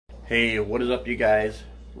Hey, what is up, you guys?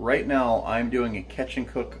 Right now I'm doing a catch and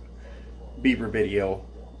cook beaver video.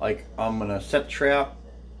 Like, I'm gonna set the trap,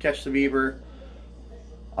 catch the beaver.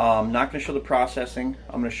 I'm not gonna show the processing.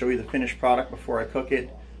 I'm gonna show you the finished product before I cook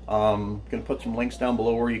it. I'm gonna put some links down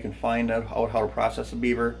below where you can find out how to process a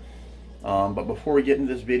beaver. But before we get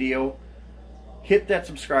into this video, hit that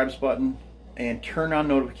subscribe button and turn on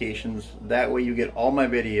notifications. That way you get all my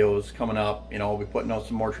videos coming up. You know, I'll be putting out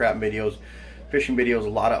some more trapping videos, fishing videos, a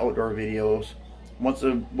lot of outdoor videos. Once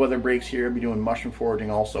the weather breaks here, I'll be doing mushroom foraging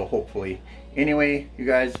also, hopefully. Anyway, you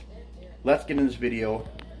guys, let's get in this video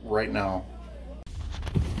right now.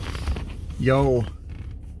 Yo,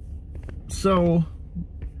 so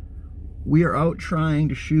we are out trying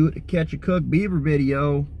to shoot a catch and cook beaver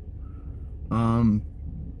video.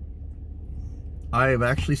 I have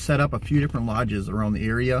actually set up a few different lodges around the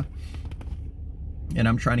area, and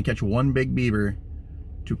I'm trying to catch one big beaver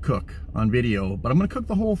to cook on video, but I'm gonna cook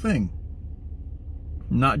the whole thing,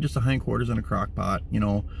 not just the hindquarters in a crock pot. You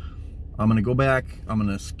know, I'm gonna go back, I'm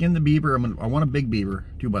gonna skin the beaver. I want a big beaver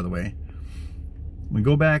too, by the way. I'm gonna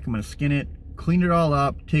go back, I'm gonna skin it, clean it all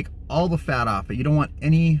up, take all the fat off it. You don't want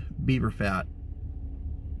any beaver fat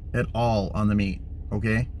at all on the meat,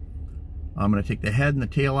 okay? I'm gonna take the head and the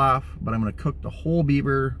tail off, but I'm gonna cook the whole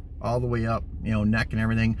beaver all the way up, you know, neck and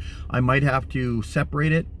everything. I might have to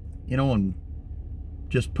separate it, you know, and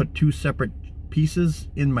just put two separate pieces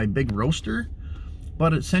in my big roaster,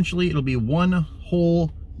 but essentially it'll be one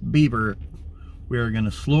whole beaver we're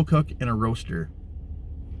gonna slow cook in a roaster.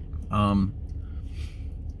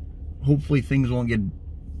 Hopefully things won't get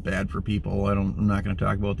bad for people. I'm not gonna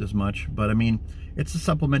talk about this much, but I mean, it's a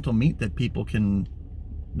supplemental meat that people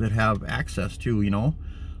that have access to, you know.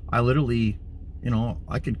 I literally, you know,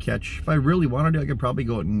 I could catch, if I really wanted to, I could probably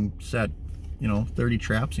go out and set, you know, 30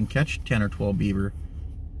 traps and catch 10 or 12 beaver.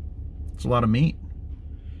 It's a lot of meat.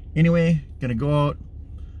 Anyway, gonna go out,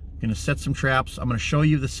 gonna set some traps. I'm gonna show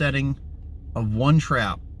you the setting of one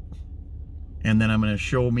trap, and then I'm gonna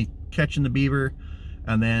show me catching the beaver,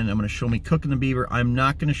 and then I'm gonna show me cooking the beaver. I'm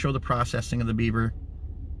not gonna show the processing of the beaver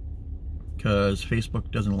because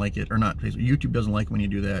Facebook doesn't like it, or not Facebook, YouTube doesn't like when you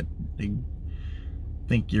do that. They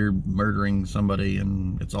think you're murdering somebody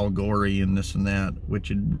and it's all gory and this and that,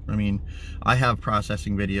 which, I mean, I have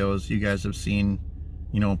processing videos. You guys have seen,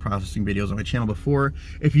 you know, processing videos on my channel before.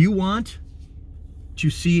 If you want to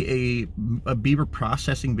see a beaver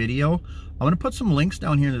processing video, I'm gonna put some links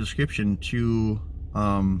down here in the description to,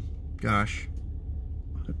 gosh,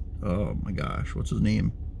 oh my gosh, what's his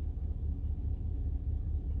name?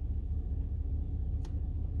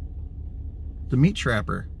 The Meat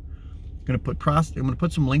Trapper. I'm gonna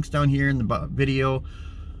put some links down here in the video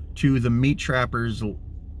to the Meat Trapper's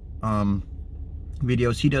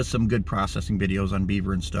videos. He does some good processing videos on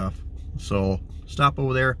beaver and stuff. So stop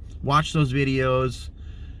over there, watch those videos,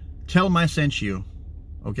 tell him I sent you,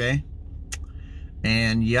 okay?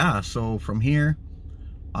 And yeah, so from here,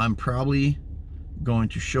 I'm probably going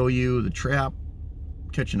to show you the trap,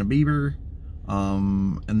 catching a beaver,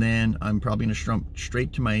 and then I'm probably gonna jump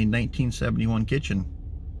straight to my 1971 kitchen.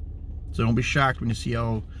 So don't be shocked when you see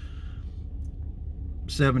how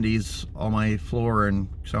 70s all my floor and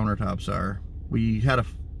countertops are. We had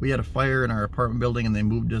a fire in our apartment building, and they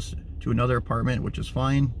moved us to another apartment, which is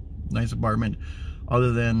fine, nice apartment,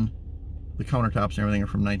 other than the countertops and everything are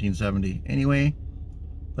from 1970. Anyway,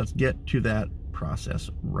 let's get to that process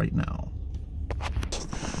right now.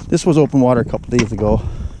 This was open water a couple days ago.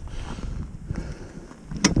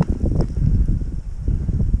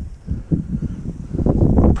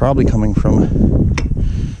 Probably coming from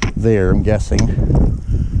there, I'm guessing,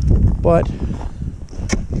 but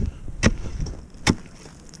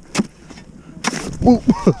ooh,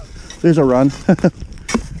 there's a run.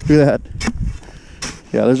 Do that.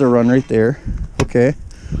 Yeah, there's a run right there. Okay.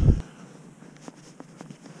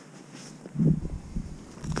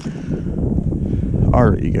 All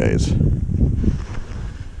right, you guys.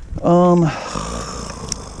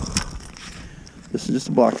 This is just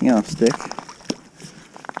a blocking off stick.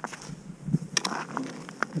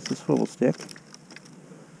 This is a swivel stick.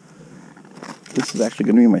 This is actually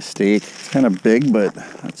going to be my stake. It's kind of big, but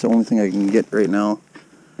that's the only thing I can get right now.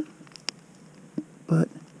 But,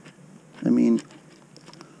 I mean,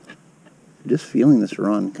 just feeling this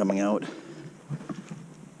run coming out.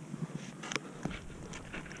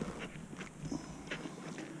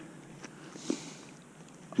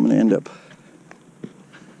 I'm going to end up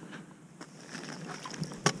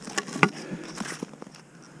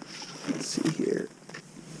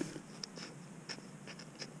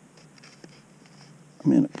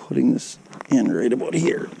putting this in right about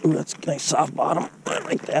here. Ooh, that's a nice soft bottom. I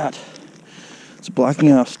like that. It's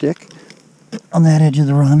blocking off stick on that edge of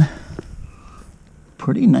the run.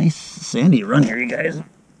 Pretty nice sandy run here, you guys.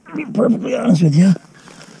 To be perfectly honest with you.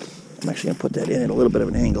 I'm actually going to put that in at a little bit of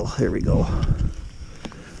an angle. There we go.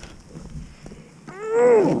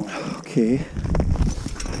 Okay.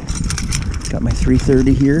 Got my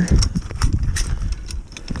 330 here.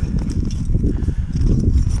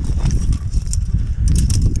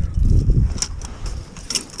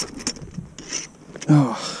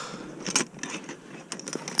 Oh.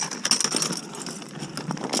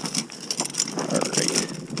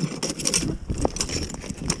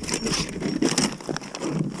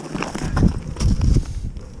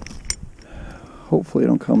 Hopefully I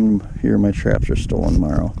don't come here and my traps are stolen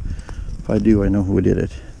tomorrow. If I do, I know who did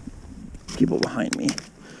it. People behind me.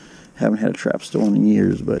 Haven't had a trap stolen in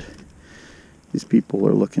years, but these people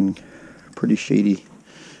are looking pretty shady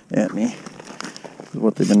at me with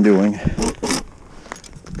what they've been doing.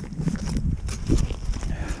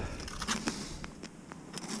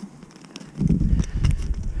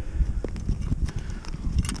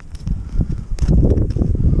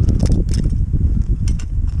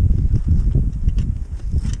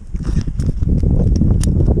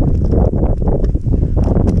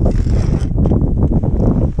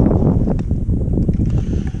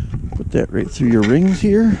 That right through your rings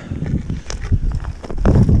here.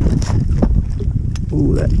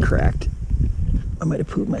 Ooh, that cracked. I might have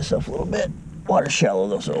pooped myself a little bit. Water's shallow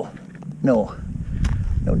though, so no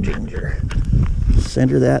danger.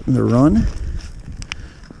 Center that in the run.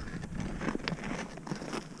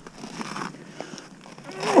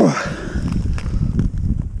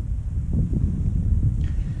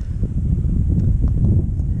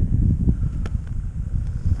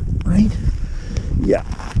 Right? Yeah.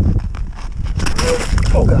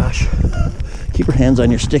 Oh gosh. Keep your hands on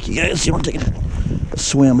your stick, you guys. You want to take a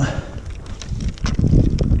swim.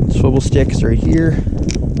 Swivel sticks right here.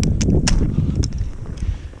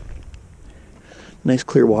 Nice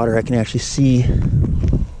clear water. I can actually see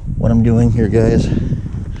what I'm doing here, guys.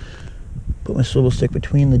 Put my swivel stick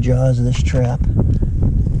between the jaws of this trap.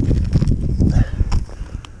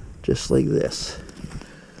 Just like this.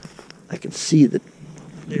 I can see that.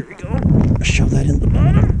 There we go. Shove that in the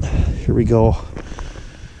bottom. Here we go.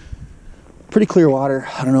 Pretty clear water.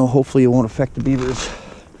 I don't know, hopefully it won't affect the beaver's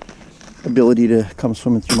ability to come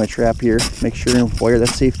swimming through my trap here. Make sure and wire that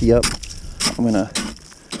safety up. I'm gonna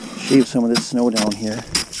shave some of this snow down here.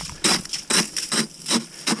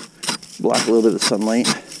 Block a little bit of the sunlight.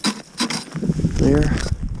 There.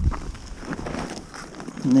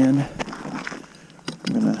 And then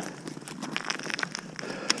I'm gonna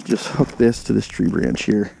just hook this to this tree branch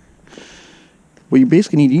here. Well, you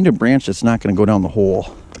basically need a branch that's not gonna go down the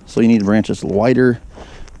hole. So you need a branch that's wider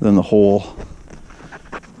than the hole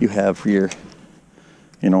you have for your,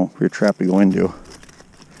 for your trap to go into.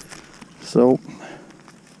 So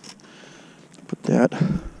put that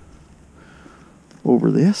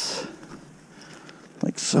over this,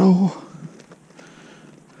 like so.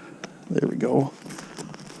 There we go.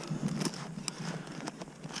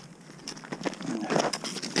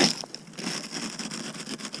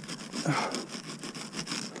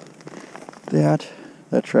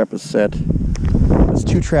 That trap is set. There's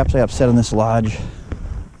 2 traps I have set in this lodge.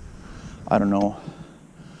 I don't know.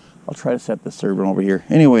 I'll try to set this third one over here.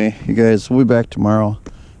 Anyway, you guys, we'll be back tomorrow.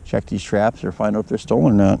 Check these traps or find out if they're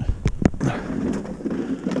stolen or not.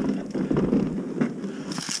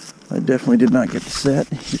 I definitely did not get the set.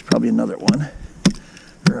 Here's probably another one.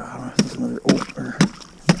 Or I don't know if there's another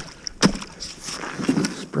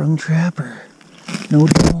sprung trap or no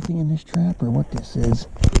nothing in this trap or what this is.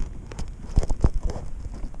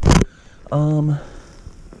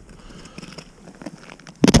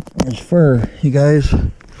 There's fur, you guys.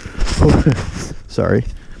 Oh, sorry.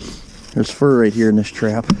 There's fur right here in this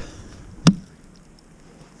trap.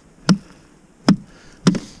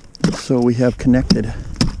 So we have connected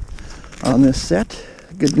on this set.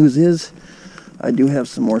 Good news is I do have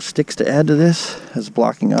some more sticks to add to this as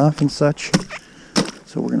blocking off and such.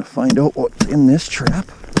 So we're going to find out what's in this trap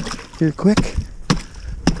here quick.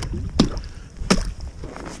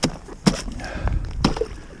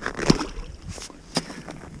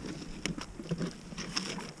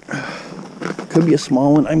 Could be a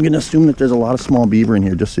small one. I'm going to assume that there's a lot of small beaver in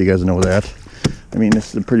here, just so you guys know that. I mean, this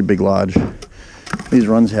is a pretty big lodge. These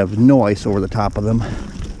runs have no ice over the top of them.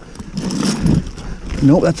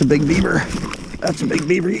 Nope, that's a big beaver. That's a big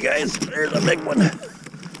beaver, you guys. There's a big one.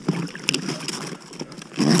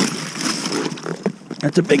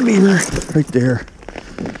 That's a big beaver right there.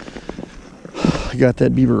 I got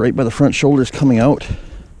that beaver right by the front shoulders coming out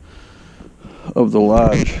of the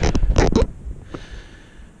lodge.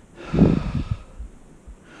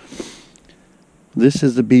 This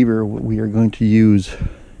is the beaver we are going to use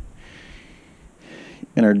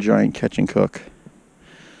in our giant catch and cook.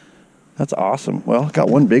 That's awesome. Well, got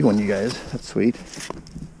one big one, you guys. That's sweet.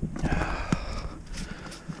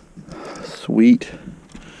 Sweet.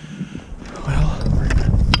 Well, we're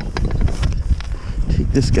gonna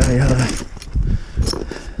take this guy out of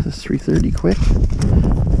this 330 quick.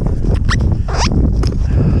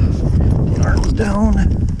 The arms down.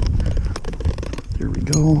 There we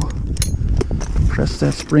go. Press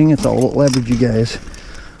that spring. It's all about leverage, you guys.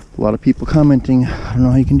 A lot of people commenting, I don't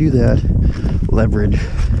know how you can do that. Leverage.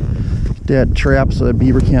 Get that trap so that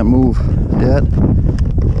beaver can't move. That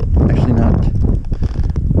actually not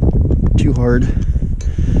too hard.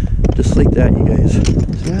 Just like that, you guys. See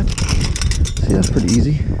that? See, that's pretty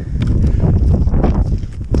easy.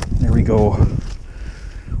 There we go.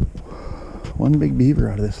 One big beaver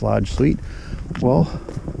out of this lodge. Sweet. Well,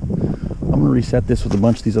 I'm going to reset this with a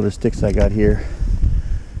bunch of these other sticks I got here.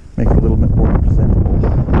 Make it a little bit more presentable.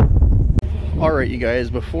 Alright, you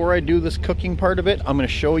guys, before I do this cooking part of it, I'm going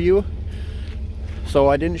to show you. So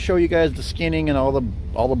I didn't show you guys the skinning and all the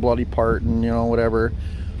bloody part and, you know, whatever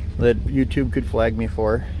that YouTube could flag me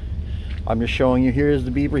for. I'm just showing you. Here's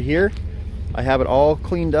the beaver here. I have it all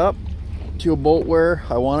cleaned up to a bolt where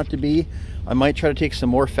I want it to be. I might try to take some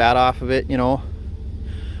more fat off of it, you know.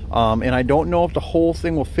 And I don't know if the whole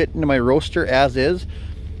thing will fit into my roaster as is.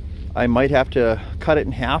 I might have to cut it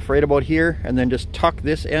in half right about here and then just tuck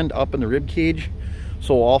this end up in the rib cage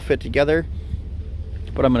so it'll all fit together.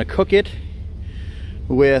 But I'm going to cook it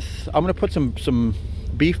with, I'm going to put some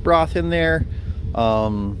beef broth in there,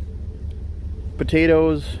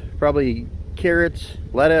 potatoes, probably carrots,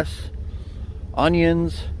 lettuce,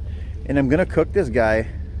 onions, and I'm going to cook this guy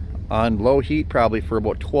on low heat probably for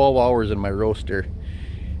about 12 hours in my roaster.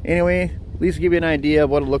 Anyway, at least give you an idea of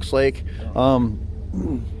what it looks like.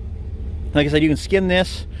 Like I said, you can skin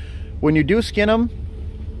this. When you do skin them,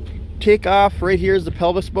 take off, right here is the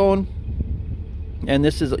pelvis bone, and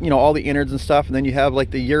this is, you know, all the innards and stuff, and then you have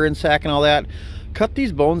like the urine sac and all that. Cut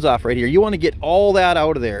these bones off right here. You want to get all that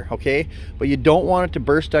out of there, okay? But you don't want it to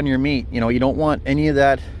burst on your meat. You know, you don't want any of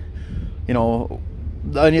that, you know,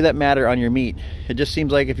 any of that matter on your meat. It just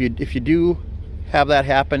seems like if you do have that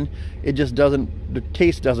happen, it just doesn't, the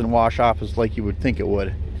taste doesn't wash off as like you would think it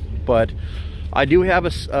would. But I do have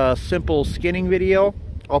a simple skinning video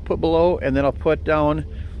I'll put below, and then I'll put down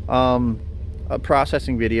a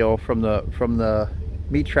processing video from the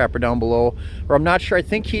meat trapper down below. Or I'm not sure, I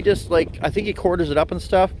think he just I think he quarters it up and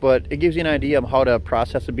stuff, but it gives you an idea of how to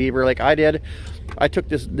process a beaver like I did. I took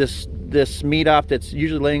this meat off that's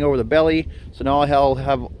usually laying over the belly, so now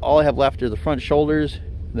all I have left are the front shoulders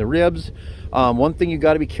and the ribs. One thing you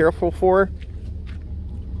got to be careful for,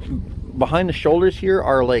 behind the shoulders here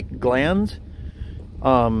are like glands.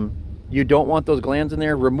 You don't want those glands in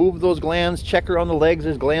there. Remove those glands. Check around the legs,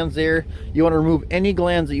 there's glands there. You want to remove any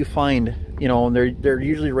glands that you find, you know, and they're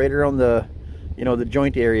usually right around the, you know, the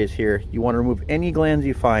joint areas here. You want to remove any glands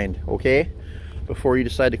you find, okay, before you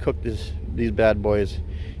decide to cook these bad boys.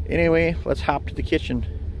 Anyway, let's hop to the kitchen.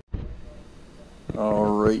 All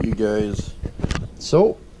right, you guys,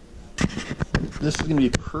 so this is gonna be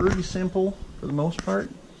pretty simple for the most part.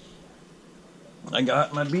 I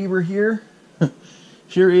got my beaver here.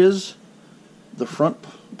 Here is the front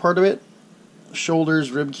part of it,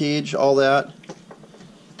 shoulders, rib cage, all that.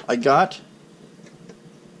 I got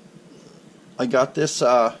this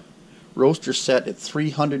roaster set at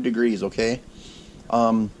 300 degrees, okay?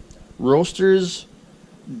 Roasters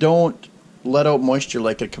don't let out moisture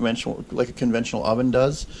like a conventional oven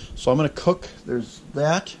does. So I'm going to cook, there's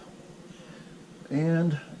that,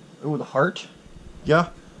 and oh, the heart. Yeah,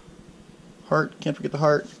 heart, can't forget the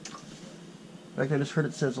heart. In fact, I just heard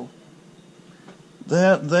it sizzle.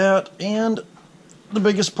 That, and the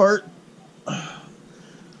biggest part. Look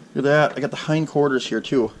at that. I got the hindquarters here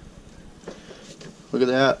too. Look at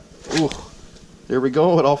that. Ooh, there we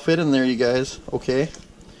go. It all fit in there, you guys. Okay.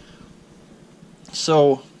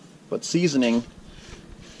 So, but seasoning.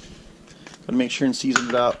 Gotta make sure and season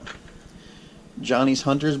it up. Johnny's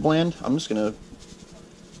Hunter's blend. I'm just gonna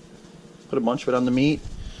put a bunch of it on the meat.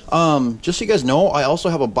 Just so you guys know, I also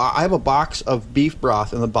have I have a box of beef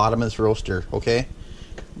broth in the bottom of this roaster, okay?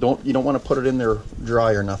 You don't want to put it in there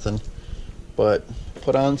dry or nothing. But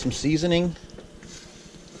put on some seasoning.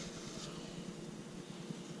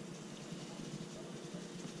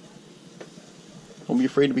 Don't be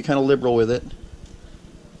afraid to be kind of liberal with it.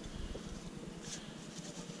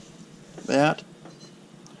 That.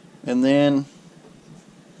 And then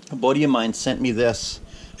a buddy of mine sent me this.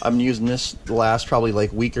 I'm using this the last probably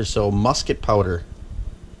like week or so, musket powder.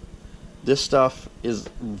 This stuff is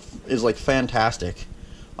like fantastic.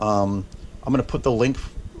 I'm gonna put the link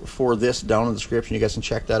for this down in the description. You guys can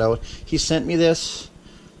check that out. He sent me this,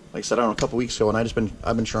 like I said, I don't know, a couple weeks ago, and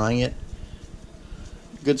I've been trying it.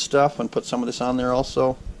 Good stuff. And put some of this on there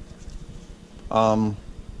also. I'm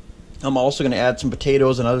also going to add some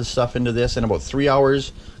potatoes and other stuff into this in about 3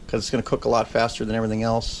 hours, because it's going to cook a lot faster than everything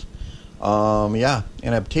else. Yeah,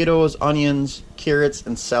 and I have potatoes, onions, carrots,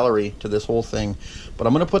 and celery to this whole thing. But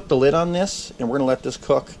I'm going to put the lid on this, and we're going to let this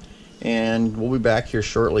cook, and we'll be back here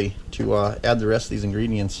shortly to add the rest of these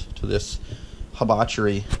ingredients to this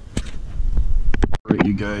hibachi. Alright,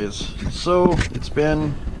 you guys, so it's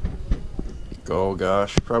been, oh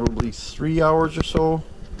gosh, probably 3 hours or so,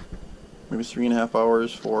 maybe 3.5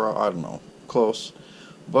 hours, 4 hours, I don't know, close.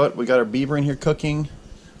 But we got our beaver in here cooking.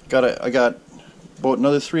 I got about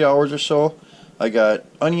another 3 hours or so. I got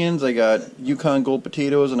onions, I got Yukon Gold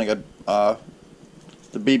potatoes, and I got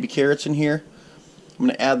the baby carrots in here. I'm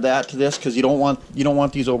gonna add that to this because you don't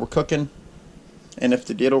want these overcooking. And if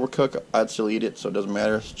they did overcook, I'd still eat it, so it doesn't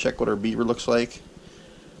matter. Let's check what our beaver looks like.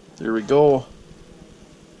 There we go.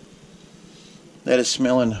 That is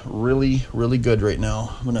smelling really, really good right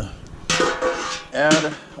now. I'm gonna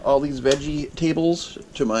add all these vegetables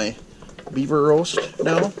to my beaver roast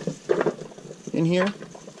now in here.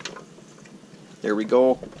 There we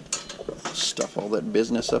go. Stuff all that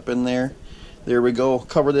business up in there. There we go.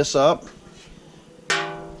 Cover this up,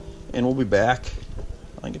 and we'll be back.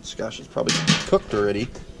 I think it's, gosh, it's probably cooked already.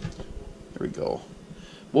 There we go.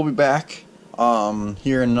 We'll be back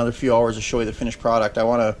here in another few hours to show you the finished product. I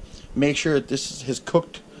want to make sure that this has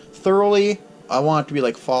cooked thoroughly. I want it to be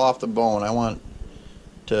like fall off the bone. I want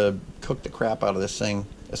to cook the crap out of this thing,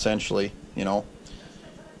 essentially, you know.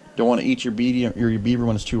 Don't want to eat your beaver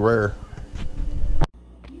when it's too rare.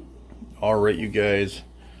 Alright, you guys,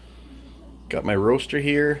 got my roaster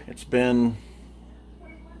here. It's been,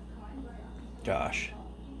 gosh,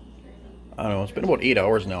 I don't know, it's been about 8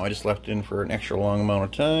 hours now. I just left it in for an extra long amount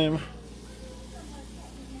of time.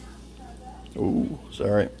 Ooh,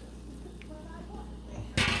 sorry.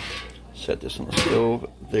 Set this on the stove.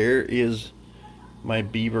 There is my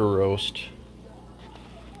beaver roast.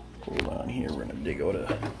 Hold on here, we're gonna dig out a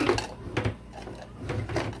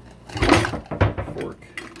fork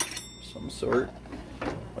of some sort,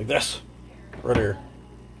 like this, right here.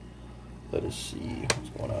 Let us see what's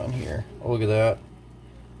going on here. Oh, look at that.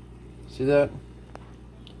 See that?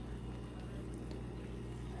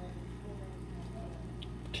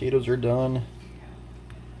 Potatoes are done.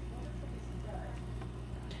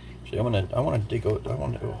 Actually, I want to dig out. I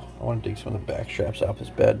want to dig some of the back straps off this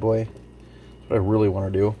bad boy. That's what I really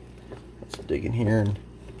want to do. Let's dig in here and,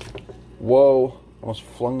 whoa! Almost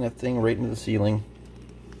flung that thing right into the ceiling.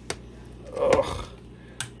 Ugh,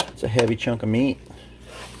 it's a heavy chunk of meat.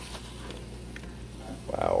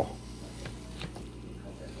 Wow.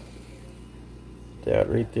 That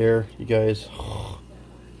right there, you guys.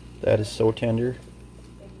 That is so tender.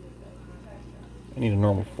 I need a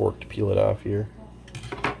normal fork to peel it off here.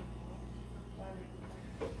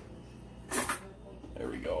 There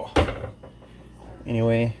we go.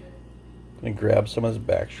 Anyway, I'm gonna grab some of this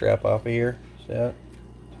back strap off of here. See that?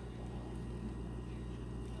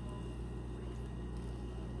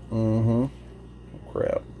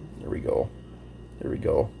 Crap. There we go. There we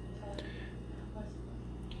go.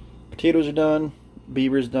 Potatoes are done.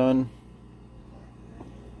 Beaver's done.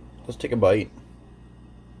 Let's take a bite.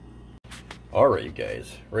 Alright, you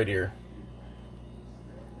guys, right here.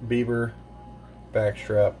 Beaver,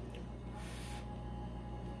 backstrap.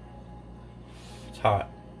 It's hot.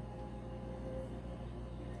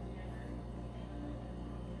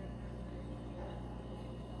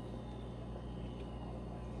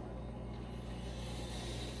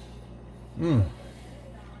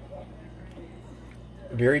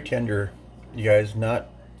 Very tender, you guys, not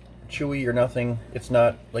chewy or nothing. It's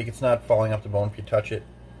not falling off the bone if you touch it,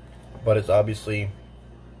 but it's obviously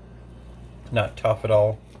not tough at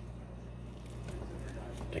all.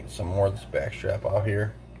 Take some more of this back strap off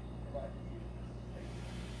here.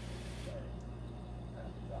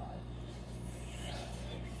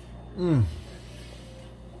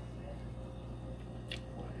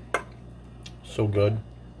 So good.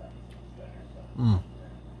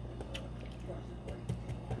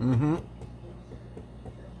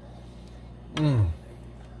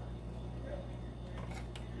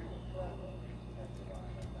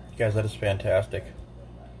 Guys, that is fantastic.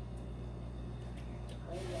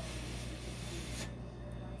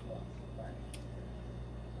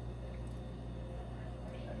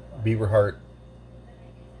 Beaver heart.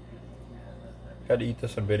 Got to eat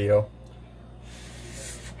this on video.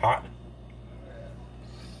 Hot.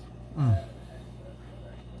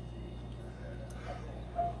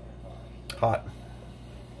 Hot.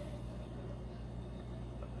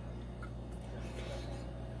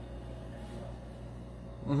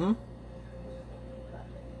 Mm-hmm.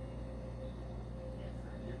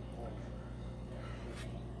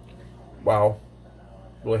 Wow.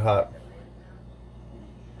 Really hot.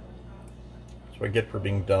 That's what I get for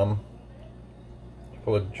being dumb.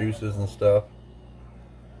 Full of juices and stuff.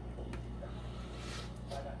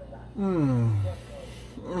 Mmm.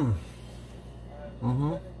 Mmm.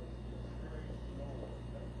 Mm-hmm.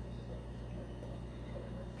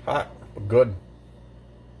 Hot, but good.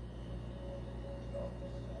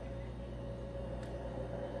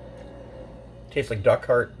 Tastes like duck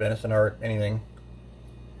heart, venison heart, anything.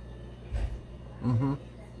 Mm-hmm.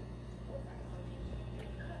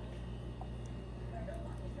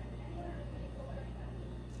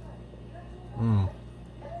 Mmm.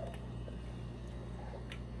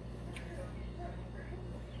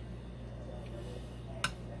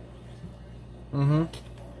 Mm-hmm.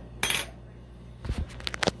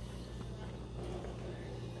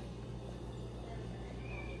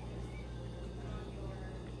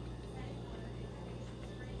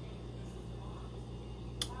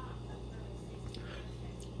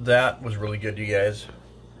 That was really good, you guys.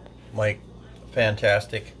 Like,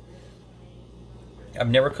 fantastic. I've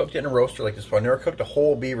never cooked it in a roaster like this before. I've never cooked a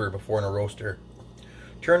whole beaver before in a roaster.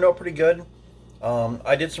 Turned out pretty good.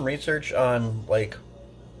 I did some research on, like,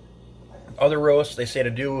 other roasts. They say to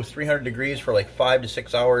do 300 degrees for like 5 to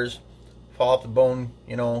 6 hours. Fall off the bone,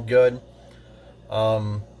 you know, good.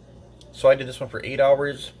 So I did this one for 8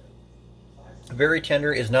 hours. Very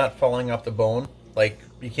tender, is not falling off the bone. Like,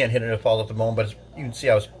 you can't hit it if it falls off the bone, but you can see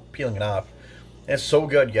I was peeling it off. And it's so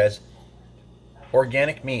good, guys.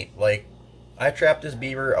 Organic meat. Like, I trapped this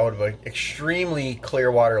beaver out of an extremely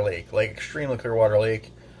clear water lake. Like, extremely clear water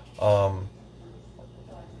lake.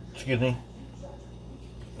 Excuse me.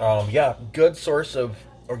 Yeah, good source of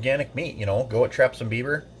organic meat, you know. Go out, trap some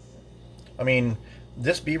beaver. I mean,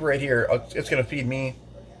 this beaver right here, it's going to feed me,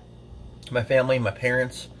 my family, my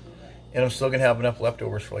parents, and I'm still going to have enough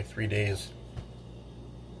leftovers for like 3 days.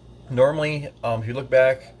 Normally, if you look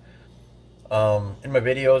back in my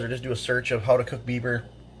videos or just do a search of how to cook beaver,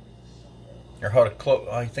 or how to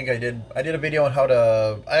I think I did a video on how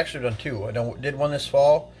to, I actually done two. I did one this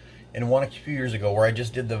fall and one a few years ago where I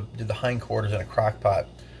just did the hindquarters in a crock pot.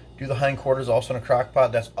 Do the hindquarters also in a crock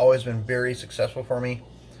pot. That's always been very successful for me.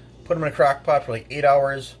 Put them in a crock pot for like 8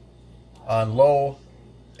 hours on low.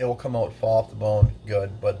 It will come out, fall off the bone,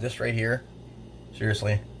 good. But this right here,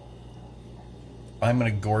 seriously, I'm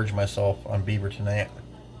gonna gorge myself on beaver tonight.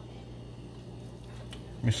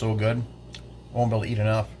 It'll be so good. I won't be able to eat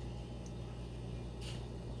enough.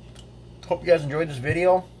 Hope you guys enjoyed this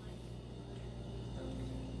video.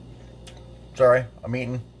 Sorry, I'm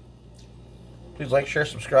eating. Please like, share,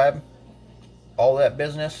 subscribe. All that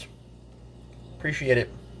business. Appreciate it.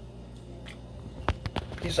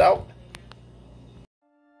 Peace out.